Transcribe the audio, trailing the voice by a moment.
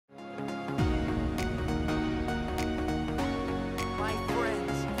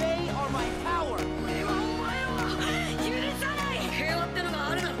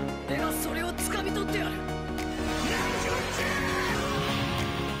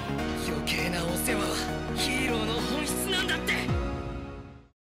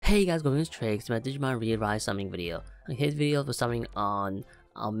Hey guys, my name is Trieyx, my Digimon ReArise summoning video. Today's video was summoning on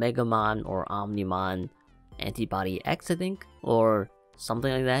Omegamon or Omnimon Antibody X, I think, or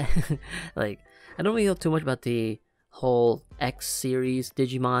something like that. Like, I don't really know too much about the whole X series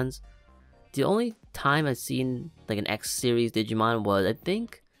Digimons. The only time I've seen like an X series Digimon was, I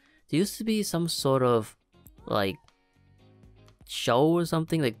think, there used to be some sort of like show or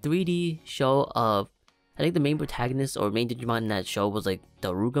something, like 3D show of, I think the main protagonist or main Digimon in that show was like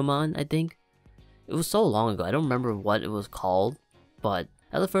the Omegamon, I think. It was so long ago, I don't remember what it was called, but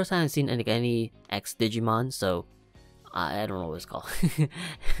that's the first time I've seen any X Digimon, so I don't know what it's called.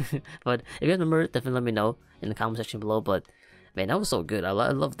 But if you guys remember, definitely let me know in the comment section below. But man, that was so good. I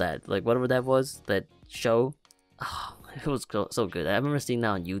love that. Like, whatever that was, that show, oh, it was so good. I remember seeing that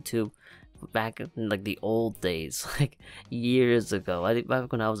on YouTube back in like the old days, like years ago. I think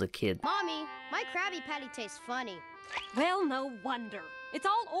back when I was a kid. Mommy, my Krabby Patty tastes funny. Well, no wonder. It's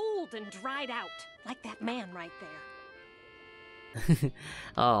all old and dried out, like that man right there.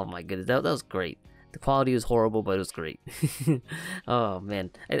 Oh my goodness, that was great. The quality was horrible, but it was great. Oh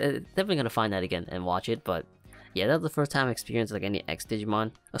man, I definitely gonna find that again and watch it. But yeah, that was the first time I experienced like any X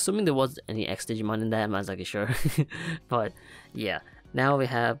Digimon. Assuming there was any X Digimon in that, I'm not exactly sure. But yeah, now we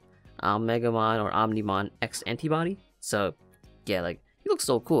have Omegamon or Omnimon X-Antibody. So yeah, like, he looks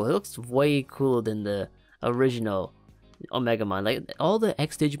so cool. He looks way cooler than the original Omegamon. Like, all the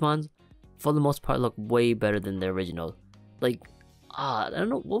X Digimons, for the most part, look way better than the original. Like, I don't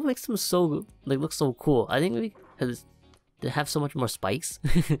know what makes them so like look so cool. I think maybe because they have so much more spikes.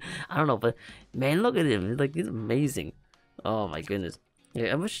 I don't know, but man, look at him. Like, he's amazing. Oh my goodness.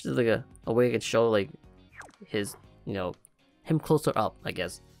 Yeah, I wish there's like a way I could show like his, you know, him closer up, I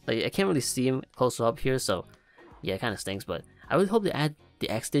guess. Like, I can't really see him closer up here, so yeah, it kind of stinks. But I would hope to add the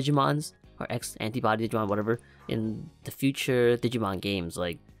X Digimons or X-Antibody Digimon, whatever, in the future Digimon games.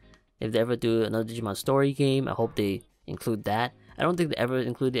 Like, if they ever do another Digimon story game, I hope they include that. I don't think they ever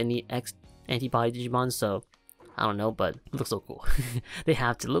included any X-Antibody Digimon, so I don't know, but it looks so cool. They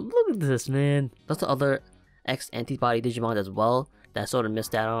have to. Look at this, man. There's the other X-Antibody Digimon as well that I sort of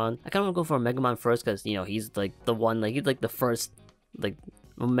missed out on. I kind of want to go for Omegamon first because, you know, he's like the one, like, he's like the first like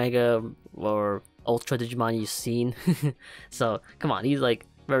Omega or Ultra Digimon you've seen. So come on, he's like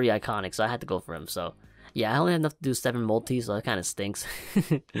very iconic, so I had to go for him. So yeah, I only had enough to do 7 multis, so that kind of stinks.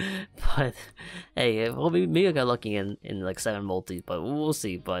 But hey, well, maybe I got lucky in like 7 multis, but we'll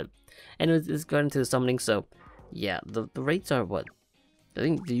see. But anyways, it's going into the summoning. So yeah, the rates are what? I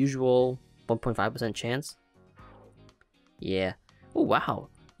think the usual 1.5% chance. Yeah. Oh wow,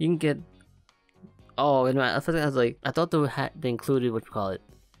 you can get. Oh, and I thought they included what you call it,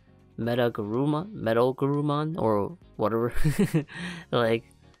 Metal Garurumon, or whatever. Like,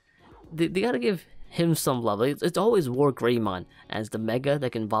 they gotta give him some love. Like, it's always War Greymon as the Mega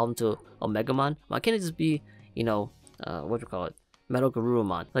that can evolve into Omegamon. Why can't it just be, you know, what you call it, Metal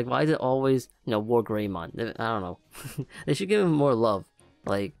Garurumon? Like, why is it always, you know, War Greymon? I don't know. They should give him more love.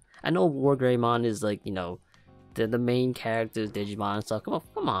 Like, I know War Greymon is like, you know, the main characters, Digimon and stuff.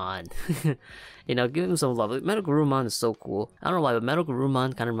 Come on. You know, give him some love. Like, Metal Garurumon is so cool. I don't know why, but Metal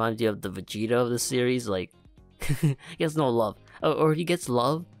Garurumon kind of reminds you of the Vegeta of the series. Like, he gets no love. Or he gets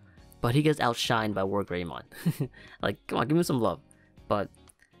love, but he gets outshined by War Greymon. Like, come on, give him some love. But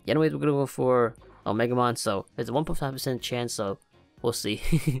yeah, anyways, we're gonna go for Omegamon. So it's a 1.5% chance, so we'll see.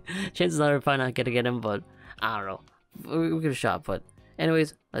 Chances are we're probably not gonna get him, but I don't know. We'll give it a shot. But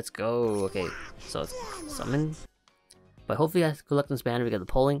anyways, let's go. Okay, so it's summon. But hopefully you guys good luck in this banner. We got the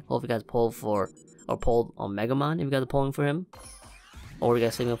polling. Hopefully you guys poll for, or polled on Omegamon if you got the polling for him. Or you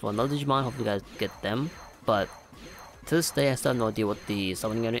guys saving up for another Digimon. Hopefully you guys get them. But to this day, I still have no idea what the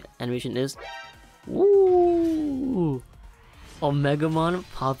summoning animation is. Woo! Omegamon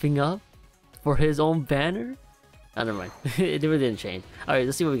popping up for his own banner? Oh, never mind. It really didn't change. Alright,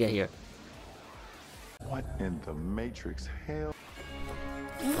 let's see what we get here. What in the Matrix hell?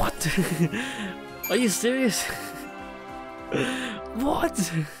 What? Are you serious?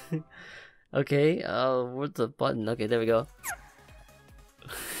 What? Okay, where's the button? Okay, there we go.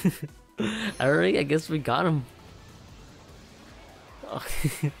 Alright, I guess we got him.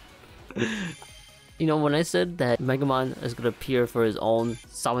 Okay. You know, when I said that Omegamon is gonna appear for his own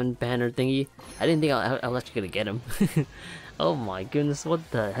summon banner thingy, I didn't think I was actually gonna get him. Oh my goodness,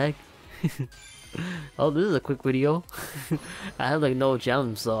 what the heck? Oh, this is a quick video. I have like no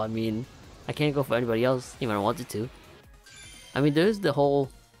gems, so I mean, I can't go for anybody else even if I wanted to. I mean, there's the whole,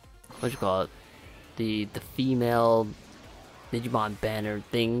 what you call it, the female Digimon banner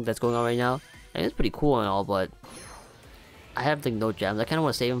thing that's going on right now, and it's pretty cool and all, but I have like no gems. I kind of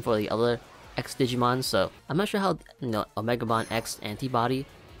want to save them for the other X Digimon, so I'm not sure how, you know, Omegamon X Antibody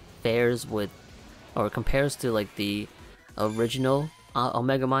fares with, or compares to like the original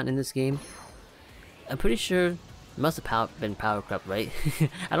Omegamon in this game, I'm pretty sure it must have been power crept, right?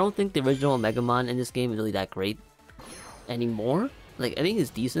 I don't think the original Omegamon in this game is really that great anymore. Like, I think he's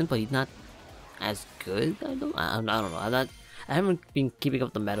decent, but he's not as good. I don't know. I haven't been keeping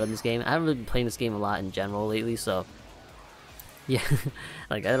up the meta in this game. I haven't really been playing this game a lot in general lately, so yeah.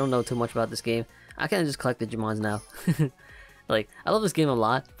 Like, I don't know too much about this game. I kind of just collect Digimons now. Like, I love this game a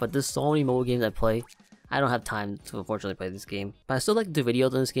lot, but there's so many mobile games I play. I don't have time to unfortunately play this game. But I still like to do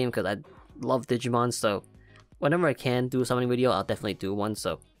videos on this game because I love Digimon, so whenever I can do a summoning video, I'll definitely do one,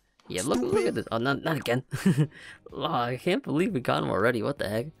 so yeah, look at this. Oh, not again. Oh, I can't believe we got him already. What the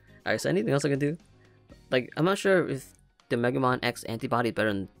heck? Alright, so anything else I can do? Like, I'm not sure if the Omegamon X-Antibody is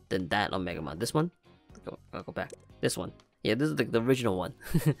better than that Omegamon. This one? I'll go back. This one. Yeah, this is the original one.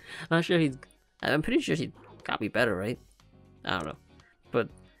 I'm not sure I'm pretty sure he got me better, right? I don't know. But,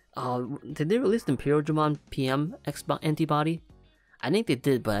 did they release the Imperial Digimon PM X-Antibody? I think they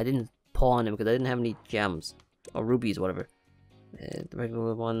did, but I didn't pull on him because I didn't have any gems. Or rubies, whatever. The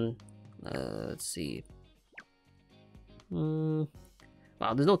regular one, let's see. Wow,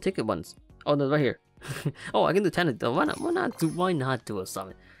 there's no ticket ones. Oh, no, right here. Oh, I can do 10. Why not do a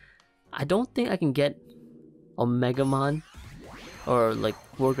summon? I don't think I can get Omegamon or like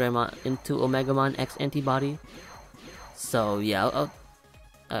Wargreymon into Omegamon X-Antibody. So yeah,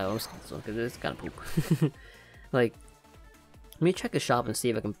 I'll skip this one because it's kind of poop. Like, let me check the shop and see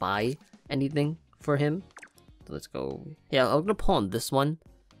if I can buy anything for him. So let's go. Yeah, I'm gonna pull on this one.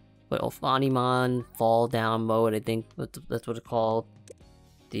 Wait, Omnimon fall down mode. I think that's what it's called.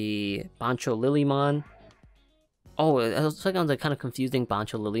 The Bancho Lilymon. Oh, I was like, kind of confusing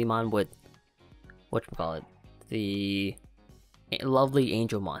Bancho Lilymon with whatchamacallit, the Lovely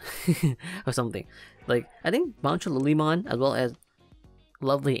Angelmon or something. Like, I think Bancho Lilymon as well as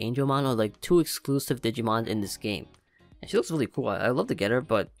Lovely Angelmon are like two exclusive Digimon in this game. And she looks really cool. I love to get her,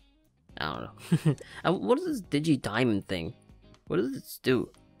 but I don't know. What is this Digi Diamond thing? What does this do?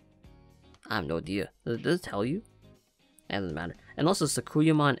 I have no idea. Does it tell you? It doesn't matter. And also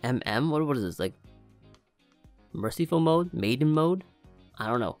Sakuyamon MM. What is this, like Merciful mode? Maiden mode? I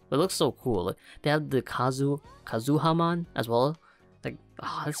don't know. It looks so cool. Like, they have the Kazuhamon as well. Like,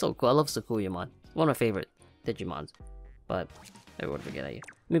 oh, that's so cool. I love Sakuyamon. One of my favorite Digimons. But everyone forget at you.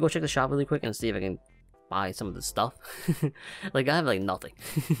 Let me go check the shop really quick and see if I can buy some of the stuff. Like, I have like nothing.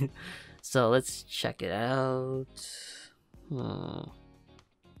 So let's check it out.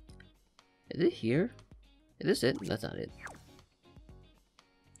 Is it here? Is this it? That's not it.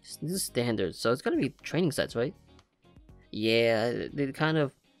 This is standard, so it's gonna be training sets, right? Yeah, they kind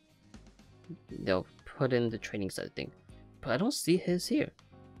of, they'll put in the training set thing, but I don't see his here.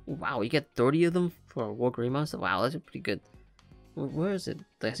 Wow, you get 30 of them for Wargreymon. So wow, that's pretty good. Where is it?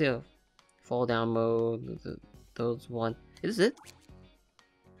 I see a fall down mode. Those one. Is it?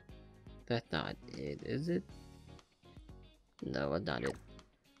 That's not it, is it? No, that's not it.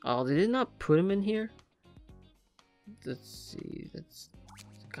 Oh, they did not put him in here? Let's see, that's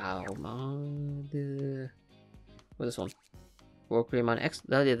come on. What's this one? Wargreymon X.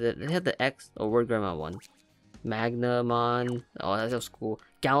 They had the X or Wargreymon one. Magnamon. Oh, that was cool.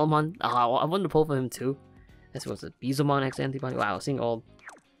 Gallimon. Oh, I wanted to pull for him too. That's what's it. Bizomon X-Antibody. Wow, seeing all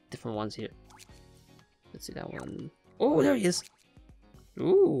different ones here. Let's see that one. Oh, there he is.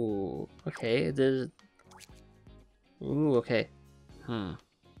 Ooh, okay. There's. Ooh, okay.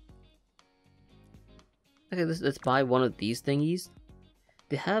 Okay, let's buy one of these thingies.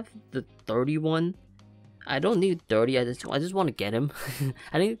 They have the 31. I don't need 30. I just want to get him.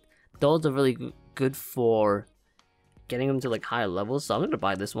 I think those are really good for getting them to like higher levels. So I'm gonna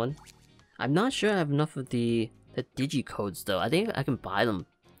buy this one. I'm not sure I have enough of the Digi codes though. I think I can buy them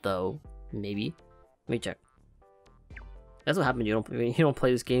though. Maybe. Let me check. That's what happens. You don't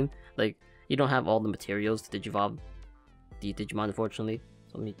play this game. Like, you don't have all the materials to digivolve the Digimon, unfortunately.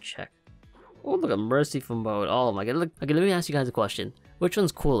 So let me check. Oh, look at Merciful mode. Oh my god. Look. Okay, let me ask you guys a question. Which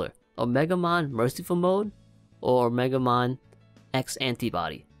one's cooler? Omegamon Merciful mode or Omegamon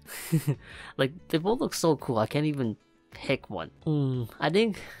X-Antibody? Like, they both look so cool. I can't even pick one. I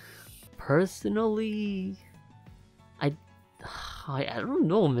think personally, I don't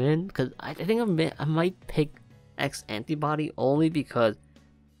know, man. Cause I think I might pick X-Antibody only because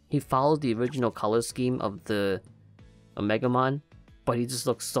he follows the original color scheme of the Omegamon, but he just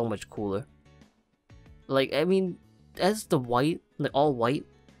looks so much cooler. Like, I mean, as the white, like all white,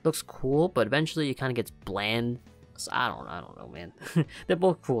 looks cool, but eventually it kind of gets bland. So I don't know, man. They're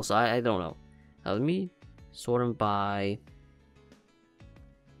both cool, so I don't know. Let me sort them by,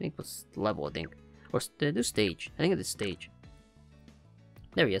 I think what's level, I think, or they do stage. I think it is stage.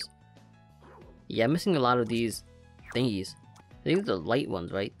 There he is. Yeah, I'm missing a lot of these thingies. I think the light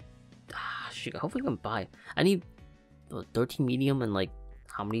ones, right? Ah, shoot, hopefully I can buy. I need 13 medium and like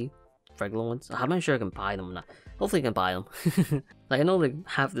how many regular ones? I'm not sure I can buy them or not. Hopefully I can buy them. Like I know like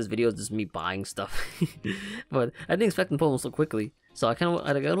half this video is just me buying stuff. But I didn't expect them to pull them so quickly. So I don't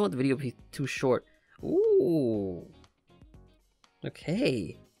want the video to be too short. Ooh.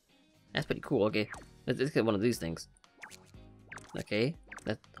 Okay. That's pretty cool. Okay. Let's get one of these things. Okay.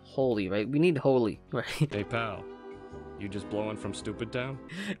 That's holy, right? We need holy, right? Hey pal, you just blowing from Stupid Town?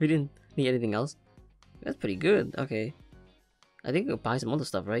 We didn't need anything else. That's pretty good. Okay. I think I'll buy some other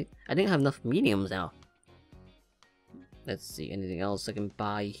stuff, right? I think I have enough mediums now. Let's see, anything else I can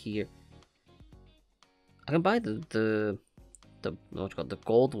buy here? I can buy the what's called the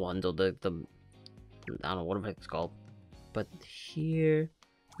gold ones or the I don't know whatever it's called. But here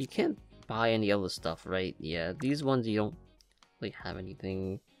you can't buy any other stuff, right? Yeah, these ones you don't really have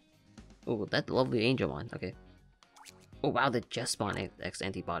anything. Oh, that lovely angel one. Okay. Oh wow, the Digimon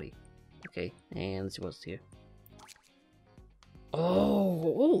X-Antibody. Okay, and let's see what's here. Oh,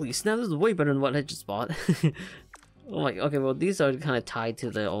 holy snap! This is way better than what I just bought. Oh my. Okay, well these are kind of tied to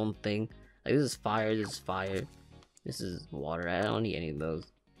their own thing. Like this is fire. This is fire. This is water. I don't need any of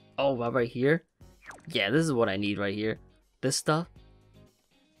those. Oh, wow, right here. Yeah, this is what I need right here. This stuff.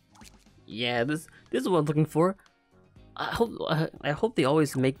 Yeah, this is what I'm looking for. I hope they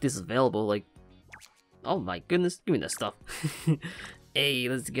always make this available. Like, oh my goodness, give me that stuff. Hey,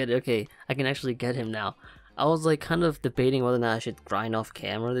 let's get it. Okay, I can actually get him now. I was like kind of debating whether or not I should grind off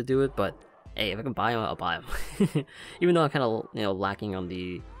camera to do it, but hey, if I can buy him, I'll buy him. Even though I'm kind of lacking on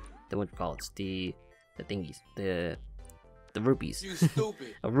the what you call it, the thingies, the rupees. You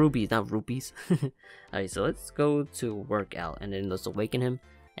stupid. Rubies, not rupees. Alright, so let's go to workout and then let's awaken him,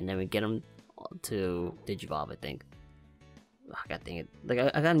 and then we get him to Digivolve, I think. Oh, God dang it. Like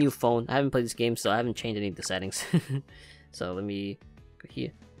I got a new phone. I haven't played this game, so I haven't changed any of the settings. So let me go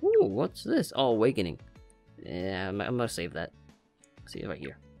here. Ooh, what's this? Oh, awakening. Yeah, I'm gonna save that. See it right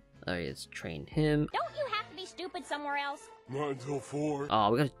here. Alright, let's train him. Don't you have to be stupid somewhere else? Not until 4.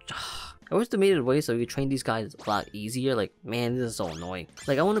 Oh, we gotta. I wish they made it a way so we could train these guys a lot easier. Like, man, this is so annoying.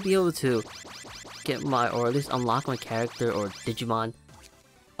 Like, I want to be able to get my, or at least unlock my character or Digimon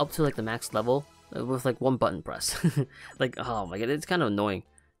up to like the max level with like one button press. Like, oh my god, it's kind of annoying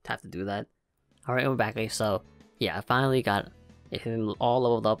to have to do that. Alright, we're back. Okay, so yeah, I finally got him all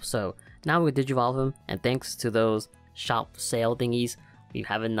leveled up. So now we can Digivolve him, and thanks to those shop sale thingies, we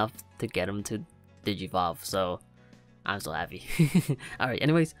have enough to get him to Digivolve. So I'm so happy. Alright,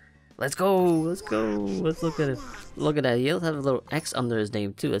 anyways, let's go. Let's look at it. Look at that. He does have a little X under his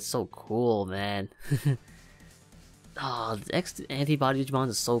name too. It's so cool, man. Oh, the X-Antibody Digimon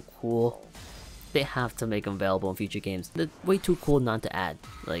is so cool. They have to make them available in future games. They're way too cool not to add.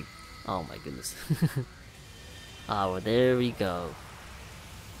 Like, oh my goodness. Oh, well, there we go.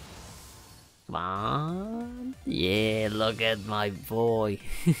 Come on. Yeah, look at my boy.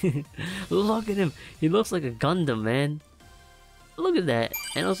 Look at him. He looks like a Gundam, man. Look at that.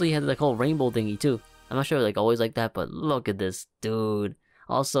 And also he had like whole rainbow thingy too. I'm not sure like always like that, but look at this dude.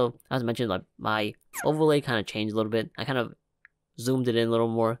 Also, as I mentioned, like my overlay kind of changed a little bit. I kind of zoomed it in a little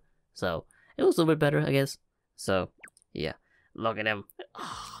more, so it looks a little bit better, I guess. So yeah, look at him.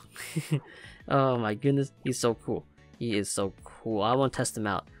 Oh, oh my goodness, he's so cool. He is so cool. I want to test him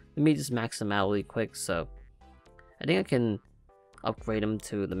out. Let me just max him out really quick. So I think I can upgrade him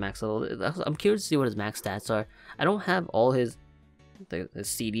to the max level. I'm curious to see what his max stats are. I don't have all his the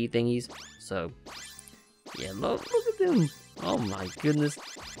CD thingies, so yeah, look at them. Oh my goodness.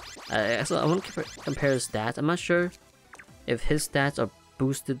 So I want to compare his stats. I'm not sure if his stats are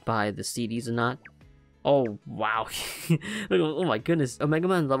boosted by the CDs or not. Oh wow. Oh my goodness.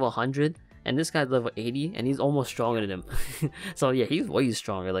 Omegamon level 100 and this guy's level 80 and he's almost stronger than him. So yeah, he's way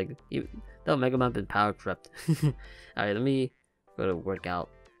stronger. Like that Omegamon been power crept. Alright, let me go to workout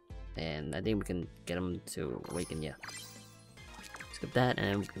and I think we can get him to awaken. Yeah, skip that and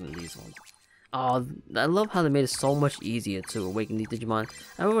then we can these ones. Oh, I love how they made it so much easier to awaken these Digimon.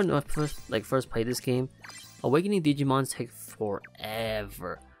 I remember when I first played this game, awakening Digimons take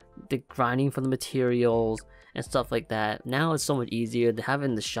forever. The grinding for the materials and stuff like that. Now it's so much easier. They have it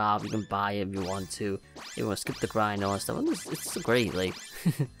in the shop. You can buy it if you want to. If you want to skip the grind and all that stuff. It's so great. Like,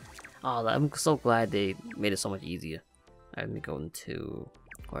 oh, I'm so glad they made it so much easier. Alright, let me go into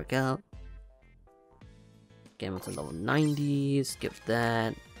workout. Get him to level 90. Skip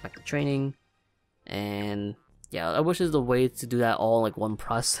that. Back to training. And yeah, I wish there's a way to do that all in like one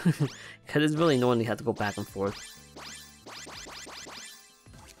press. Because it's really annoying you have to go back and forth.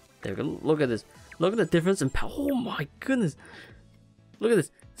 There we go. Look at this. Look at the difference in power. Oh my goodness. Look at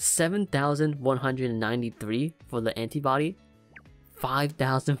this, 7,193 for the antibody,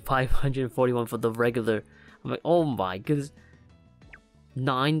 5,541 for the regular. I'm like, oh my goodness.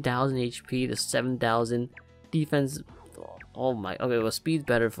 9,000 HP to 7,000 defense. Oh my. Okay, well, speed's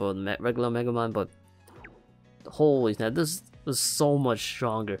better for the regular Omegamon, but holy snap, this was so much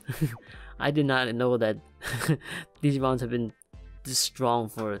stronger. I did not know that Digimons have been this strong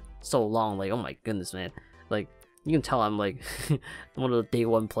for so long. Like, oh my goodness, man. Like, you can tell I'm like one of the day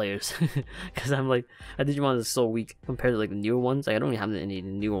one players, because I'm like, Digimon is so weak compared to like the newer ones. Like, I don't even have any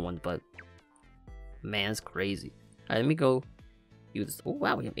newer ones, but man, it's crazy. Alright, let me go use this. Oh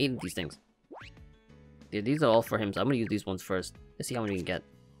wow, we have 8 of these things. Yeah, these are all for him, so I'm gonna use these ones first. Let's see how many we can get.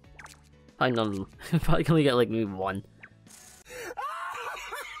 Probably none of them. Probably can only get like maybe 1.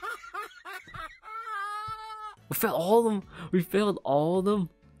 We failed all of them! We failed all of them!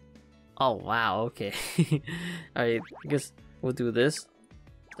 Oh wow, okay. Alright, I guess we'll do this.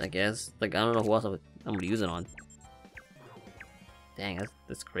 I guess. Like, I don't know who else I'm gonna use it on. Dang,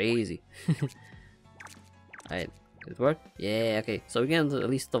 that's crazy. Alright, did it work? Yeah, okay. So we get at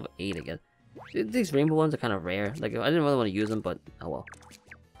least level 8 again. These rainbow ones are kind of rare. Like, I didn't really want to use them, but oh well.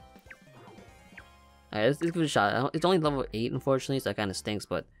 Alright, let's give it a shot. It's only level 8, unfortunately, so that kind of stinks,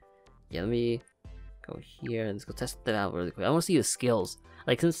 but yeah, let me go here and let's go test that out really quick. I want to see the skills.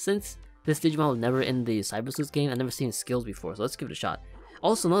 Like, since this Digimon was never in the Cyber Sleuth game, I've never seen skills before, so let's give it a shot.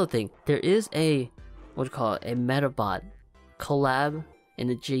 Also, another thing, there is a, what do you call it, a Metabot collab in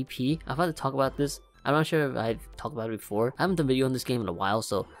the JP. I've had to talk about this. I'm not sure if I've talked about it before. I haven't done a video on this game in a while,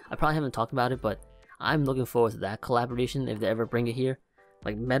 so I probably haven't talked about it, but I'm looking forward to that collaboration if they ever bring it here.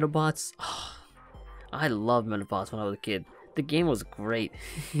 Like, Metabots, oh, I loved Metabots when I was a kid. The game was great.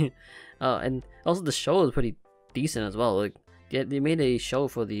 And also the show was pretty decent as well. Like, they made a show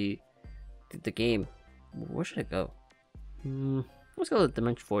for the game. Where should I go? Let's go to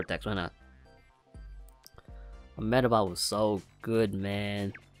Dimension Vortex, why not? Metabot was so good,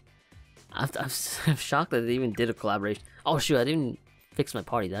 man. I'm shocked that they even did a collaboration. Oh shoot, I didn't fix my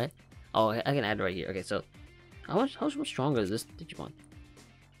party, did I? Oh, I can add it right here. Okay, so how much stronger is this Digimon?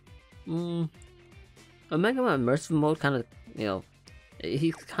 Omegamon Immersive Mode kind of, you know,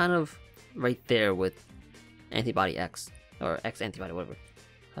 he's kind of right there with Antibody X or X-Antibody, whatever.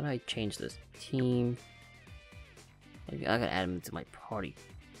 How do I change this? Team. I gotta add him into my party.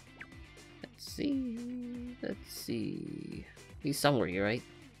 Let's see. He's somewhere here, right?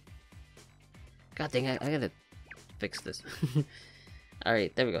 God dang, I gotta fix this.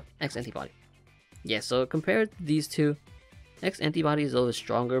 Alright, there we go. X-Antibody. Yeah, so compared to these two, X-Antibody is a little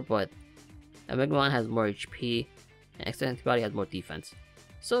stronger, but Omegamon has more HP, and X-Antibody has more defense.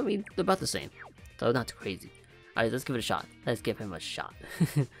 So, I mean, they're about the same. So, not too crazy. Alright, let's give it a shot. Let's give him a shot.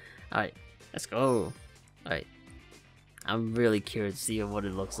 Alright, let's go. Alright. I'm really curious to see what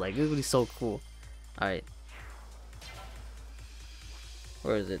it looks like. It's gonna be so cool. Alright.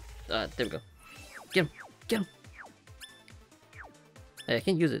 Where is it? There we go. Get him! Get him! Hey, I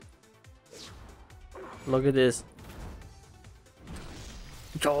can't use it. Look at this.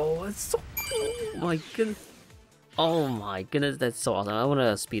 Oh, it's so cool! Oh my goodness. Oh my goodness, that's so awesome. I want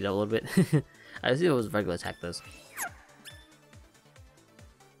to speed up a little bit. I see what was regular attack does.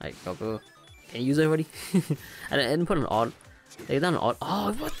 Alright, go. Can you use it already? I didn't put an odd. They done an odd.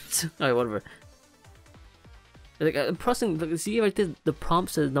 Oh, what? Alright, whatever. Like, I'm pressing. Look, see right there, the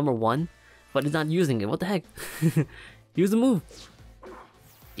prompt says number 1, but it's not using it. What the heck? Use the move.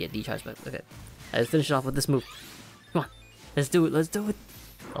 Yeah, decharge back. Okay. Let's finish it off with this move. Come on. Let's do it. Let's do it.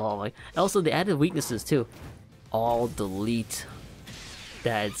 Oh my. Also, they added weaknesses too. All delete.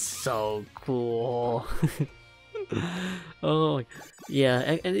 That's so cool. Oh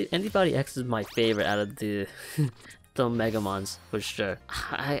yeah, Antibody X is my favorite out of the Omegamons for sure.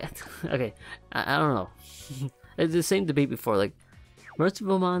 I don't know. It's the same debate before. Like,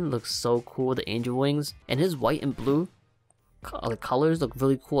 Mercifulmon looks so cool with the angel wings, and his white and blue the colors look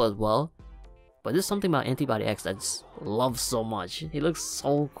really cool as well. But there's something about Antibody X I just love so much. He looks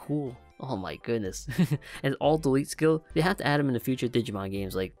so cool. Oh my goodness. And all delete skill, they have to add him in the future Digimon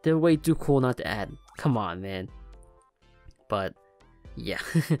games. Like, they're way too cool not to add. Come on, man. But yeah,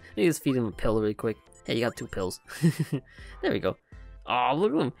 let me just feed him a pill really quick. Hey, you got 2 pills. There we go. Oh,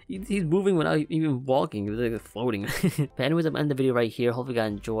 look at him. He's moving without even walking. He was like floating. But anyways, I'm ending the video right here. Hopefully you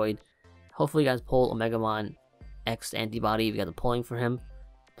guys enjoyed. Hopefully you guys pull Omegamon X Antibody if you got the pulling for him.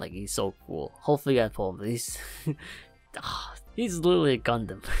 Like, he's so cool. Hopefully you guys pull him. He's literally a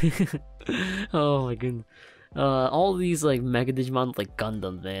Gundam. Oh my goodness. All these like Mega Digimon look like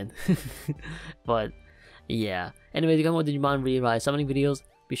Gundams, man. But yeah. Anyways, you got more Digimon ReArise summoning videos.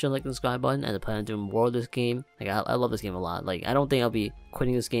 be sure to like the subscribe button, and I plan on doing more of this game. Like I love this game a lot. Like I don't think I'll be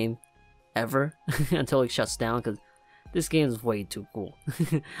quitting this game ever until it shuts down, because this game is way too cool.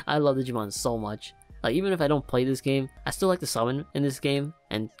 I love Digimon so much. Like even if I don't play this game, I still like to summon in this game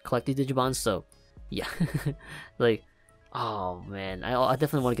and collect these Digimon. So yeah, like oh man, I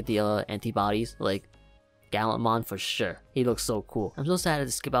definitely want to get the antibodies, like Gallantmon for sure. He looks so cool. I'm so sad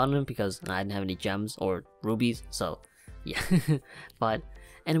to skip out on him because I didn't have any gems or rubies. So yeah, but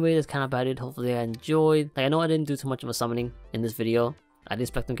anyway, that's kind of about it. Hopefully I enjoyed. Like I know I didn't do too much of a summoning in this video. I didn't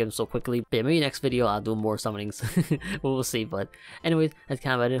expect them to get them so quickly. But yeah, maybe next video I'll do more summonings. We'll see. But anyways, that's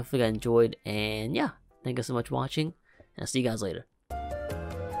kind of about it. Hopefully I enjoyed. And yeah, thank you so much for watching. And I'll see you guys later.